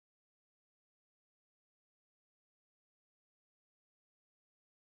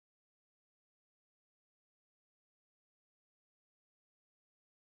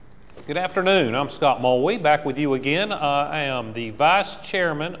Good afternoon. I'm Scott Mulwee, back with you again. I am the Vice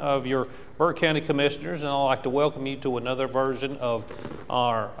Chairman of your Burke County Commissioners, and I'd like to welcome you to another version of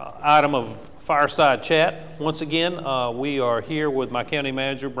our item of Fireside Chat. Once again, we are here with my County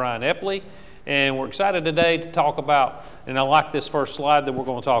Manager, Brian Epley, and we're excited today to talk about, and I like this first slide that we're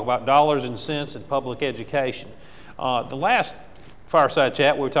going to talk about, dollars and cents in public education. The last Fireside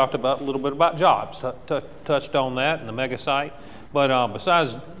Chat, we talked about a little bit about jobs, touched on that and the mega site. But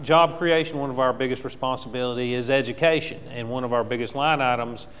besides job creation, one of our biggest responsibility is education. And one of our biggest line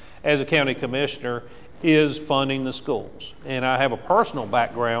items as a county commissioner is funding the schools. And I have a personal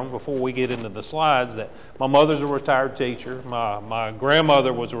background before we get into the slides that my mother's a retired teacher. My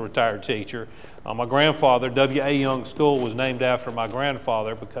grandmother was a retired teacher. My grandfather, W.A. Young School, was named after my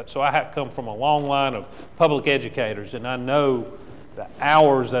grandfather. So I have come from a long line of public educators, and I know the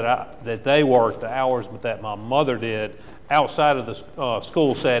hours that they worked, the hours that my mother did outside of the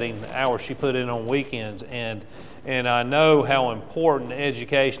school setting, the hours she put in on weekends, and I know how important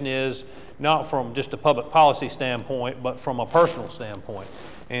education is, not from just a public policy standpoint, but from a personal standpoint.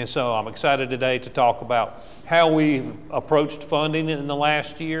 And so I'm excited today to talk about how we approached funding in the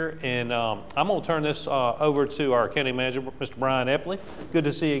last year, and I'm going to turn this over to our County Manager, Mr. Brian Epley. Good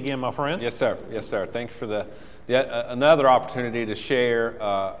to see you again, my friend. Yes, sir. Yes, sir. Thanks for another opportunity to share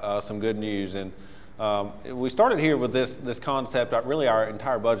some good news. And we started here with this concept. Really, our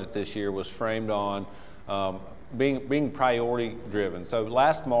entire budget this year was framed on being priority driven. So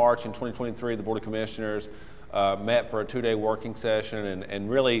last March in 2023, the Board of Commissioners met for a two-day working session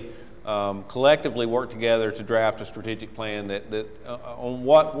and really collectively worked together to draft a strategic plan on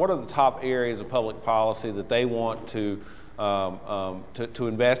what are the top areas of public policy that they want to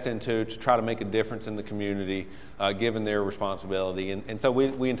invest into to try to make a difference in the community, given their responsibility. And so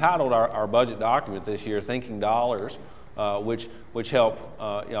we entitled our budget document this year, Thinking Dollars, which help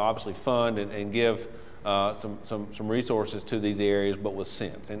obviously fund and give some resources to these areas, but with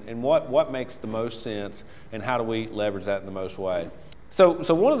sense. And what makes the most sense, and how do we leverage that in the most way?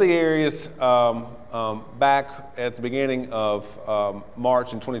 So one of the areas back at the beginning of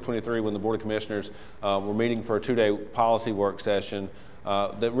March in 2023, when the Board of Commissioners were meeting for a two-day policy work session,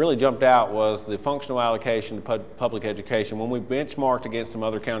 that really jumped out was the functional allocation to public education. When we benchmarked against some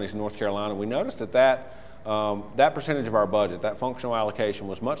other counties in North Carolina, we noticed that percentage of our budget, that functional allocation,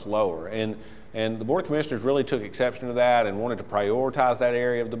 was much lower. And the Board of Commissioners really took exception to that and wanted to prioritize that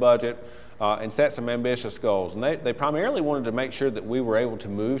area of the budget and set some ambitious goals. And they primarily wanted to make sure that we were able to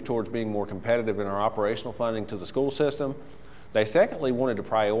move towards being more competitive in our operational funding to the school system. They secondly wanted to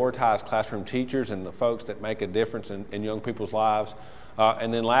prioritize classroom teachers and the folks that make a difference in young people's lives.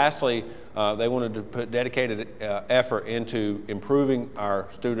 And then lastly, they wanted to put dedicated effort into improving our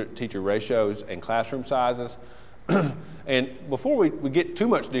student-teacher ratios and classroom sizes. And before we get too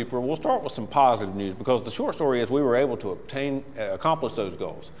much deeper, we'll start with some positive news, because the short story is we were able to accomplish those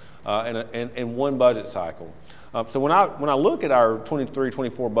goals in one budget cycle. So when I look at our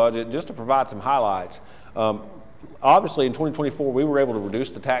 23-24 budget, just to provide some highlights, obviously in 2024 we were able to reduce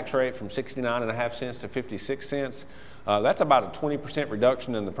the tax rate from 69.5 cents to 56 cents. That's about a 20%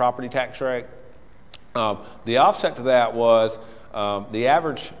 reduction in the property tax rate. The offset to that was the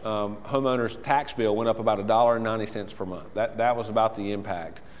average homeowner's tax bill went up about $1.90 per month. That was about the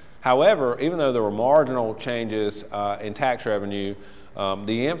impact. However, even though there were marginal changes in tax revenue,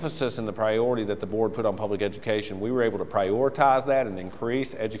 the emphasis and the priority that the board put on public education, we were able to prioritize that and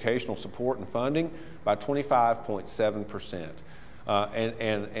increase educational support and funding by 25.7%.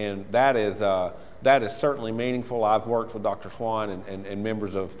 And that is certainly meaningful. I've worked with Dr. Swan and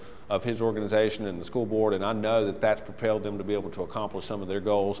members of his organization and the school board, and I know that that's propelled them to be able to accomplish some of their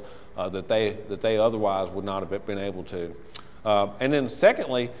goals that they otherwise would not have been able to. And then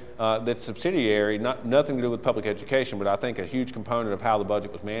secondly, that subsidiary, nothing to do with public education, but I think a huge component of how the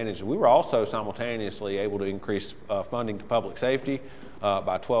budget was managed. We were also simultaneously able to increase funding to public safety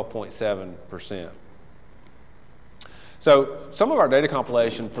by 12.7%. So some of our data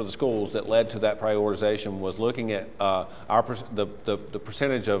compilation for the schools that led to that prioritization was looking at the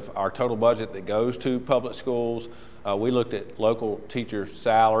percentage of our total budget that goes to public schools. We looked at local teacher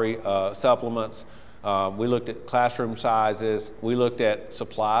salary supplements. We looked at classroom sizes. We looked at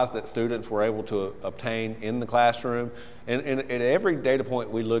supplies that students were able to obtain in the classroom. And at every data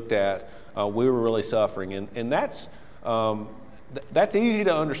point we looked at, we were really suffering. And that's easy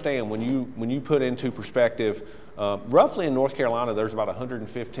to understand when you put into perspective. Roughly in North Carolina, there's about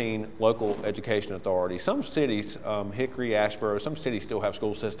 115 local education authorities. Some cities, Hickory, Asheboro, some cities still have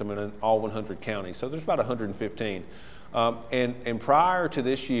school system in all 100 counties. So there's about 115. And prior to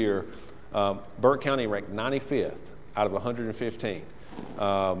this year, Burke County ranked 95th out of 115.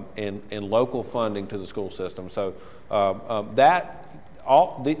 and local funding to the school system. So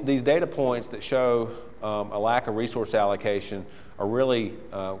these data points that show a lack of resource allocation are really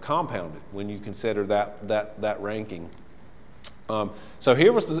compounded when you consider that ranking. So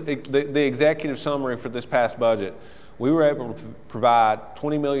here was the executive summary for this past budget. We were able to provide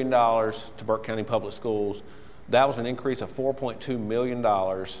 $20 million to Burke County Public Schools. That was an increase of $4.2 million.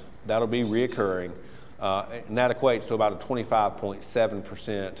 That'll be reoccurring, and that equates to about a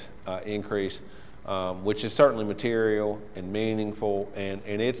 25.7% increase, which is certainly material and meaningful, and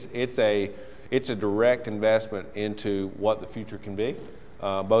it's a direct investment into what the future can be,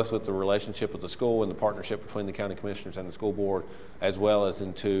 both with the relationship with the school and the partnership between the county commissioners and the school board, as well as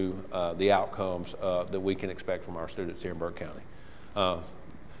into the outcomes that we can expect from our students here in Burke County.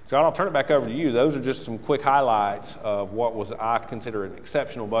 Scott, I'll turn it back over to you. Those are just some quick highlights of what was, I consider, an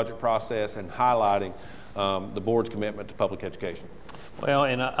exceptional budget process and highlighting the board's commitment to public education. Well,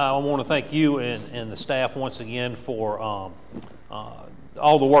 and I want to thank you and the staff once again for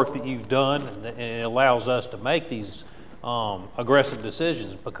all the work that you've done, and it allows us to make these aggressive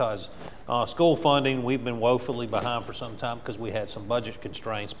decisions, because school funding, we've been woefully behind for some time because we had some budget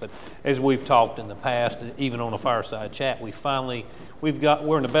constraints. But as we've talked in the past, even on a Fireside Chat, we're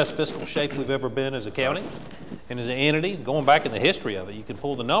in the best fiscal shape we've ever been as a county and as an entity. Going back in the history of it, you can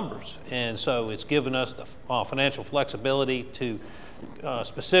pull the numbers, and so it's given us the financial flexibility to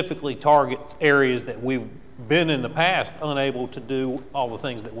specifically target areas that we've been in the past unable to do all the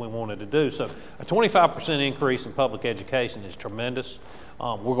things that we wanted to do. So a 25% increase in public education is tremendous.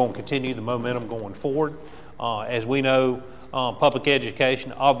 We're going to continue the momentum going forward. As we know, public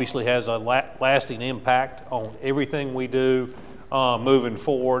education obviously has a lasting impact on everything we do moving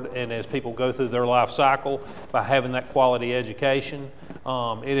forward, and as people go through their life cycle, by having that quality education,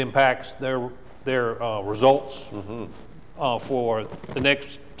 it impacts their results for the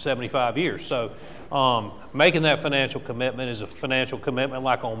next 75 years. So making that financial commitment is a financial commitment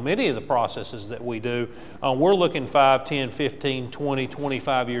like on many of the processes that we do. We're looking 5, 10, 15, 20,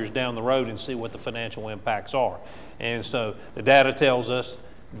 25 years down the road and see what the financial impacts are. And so the data tells us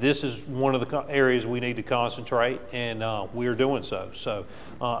this is one of the areas we need to concentrate, and we're doing so. So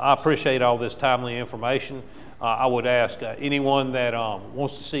I appreciate all this timely information. I would ask anyone that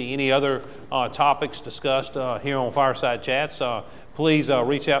wants to see any other topics discussed here on Fireside Chats, please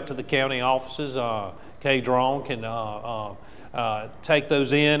reach out to the county offices. Kay Drone can take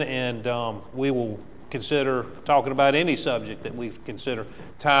those in, and we will consider talking about any subject that we consider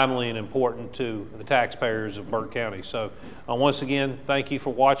timely and important to the taxpayers of Burke County. So once again, thank you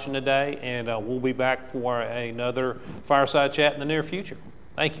for watching today, and we'll be back for another Fireside Chat in the near future.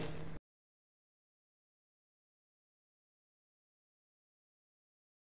 Thank you.